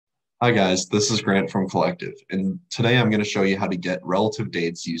Hi guys, this is Grant from Collectiv, and today I'm going to show you how to get relative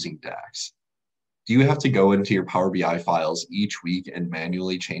dates using DAX. Do you have to go into your Power BI files each week and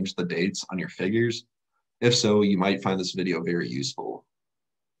manually change the dates on your figures? If so, you might find this video very useful.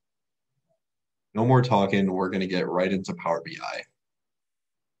 No more talking, we're going to get right into Power BI.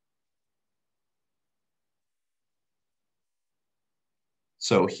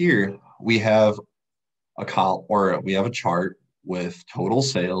 So here we have a chart with total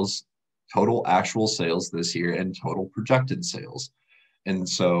sales, total actual sales this year, and total projected sales. And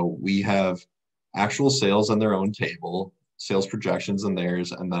so we have actual sales in their own table, sales projections in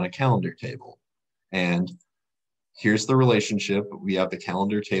theirs, and then a calendar table. And here's the relationship. We have the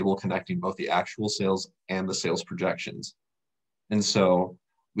calendar table connecting both the actual sales and the sales projections. And so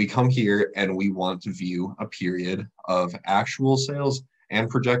we come here and we want to view a period of actual sales and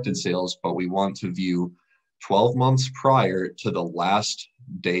projected sales, but we want to view 12 months prior to the last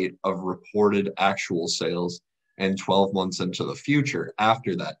date of reported actual sales and 12 months into the future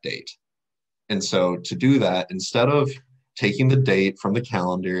after that date. And so to do that, instead of taking the date from the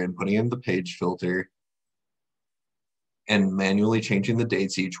calendar and putting in the page filter and manually changing the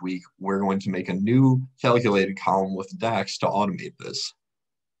dates each week, we're going to make a new calculated column with DAX to automate this.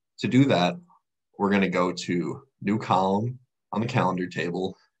 To do that, we're going to go to new column on the calendar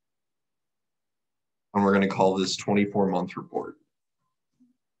table, and we're going to call this 24-month report.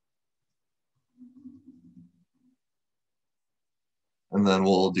 And then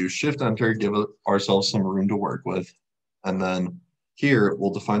we'll do Shift Enter, give ourselves some room to work with. And then here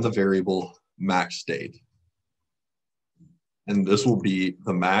we'll define the variable max date. And this will be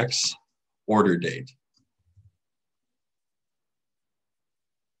the max order date.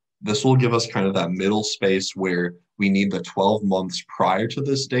 This will give us kind of that middle space where we need the 12 months prior to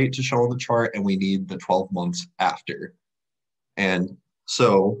this date to show on the chart, and we need the 12 months after. And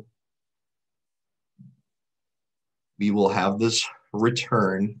so we will have this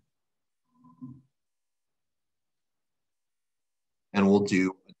return, and we'll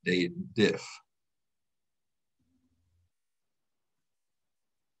do a date diff.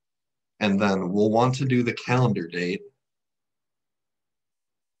 And then we'll want to do the calendar date,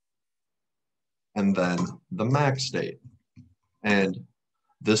 and then the max date. And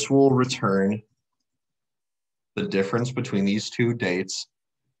this will return the difference between these two dates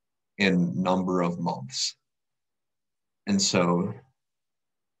in number of months. And so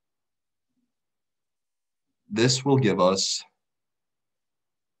this will give us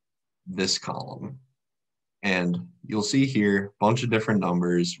this column. And you'll see here a bunch of different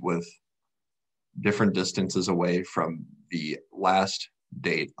numbers with different distances away from the last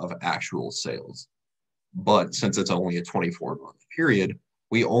date of actual sales. But since it's only a 24-month period,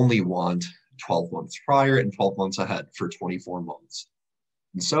 we only want 12 months prior and 12 months ahead for 24 months.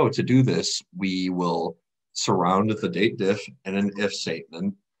 And so to do this, we will surround the date diff in an if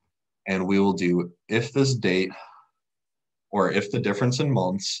statement, and we will do if this date, or if the difference in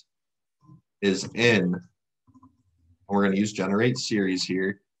months is in, and we're going to use generate series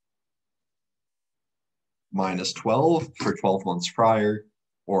here, minus 12 for 12 months prior,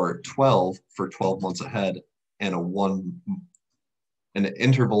 or 12 for 12 months ahead, and an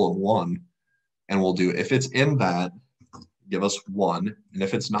interval of 1. And we'll do, if it's in that, give us 1, and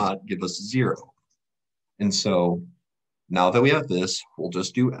if it's not, give us 0. And so now that we have this, we'll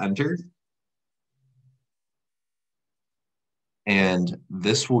just do enter. And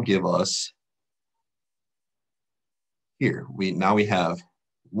this will give us here, now we have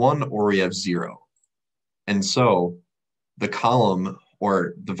 1 or we have 0. And so the column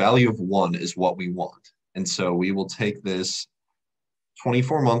or the value of 1 is what we want. And so we will take this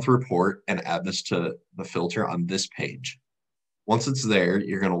 24-month report and add this to the filter on this page. Once it's there,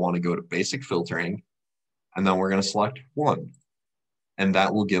 you're going to want to go to basic filtering, and then we're going to select 1. And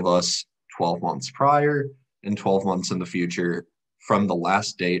that will give us 12 months prior and 12 months in the future from the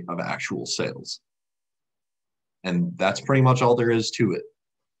last date of actual sales. And that's pretty much all there is to it.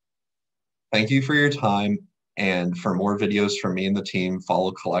 Thank you for your time. And for more videos from me and the team,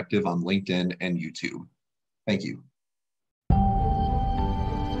 follow Collectiv on LinkedIn and YouTube. Thank you.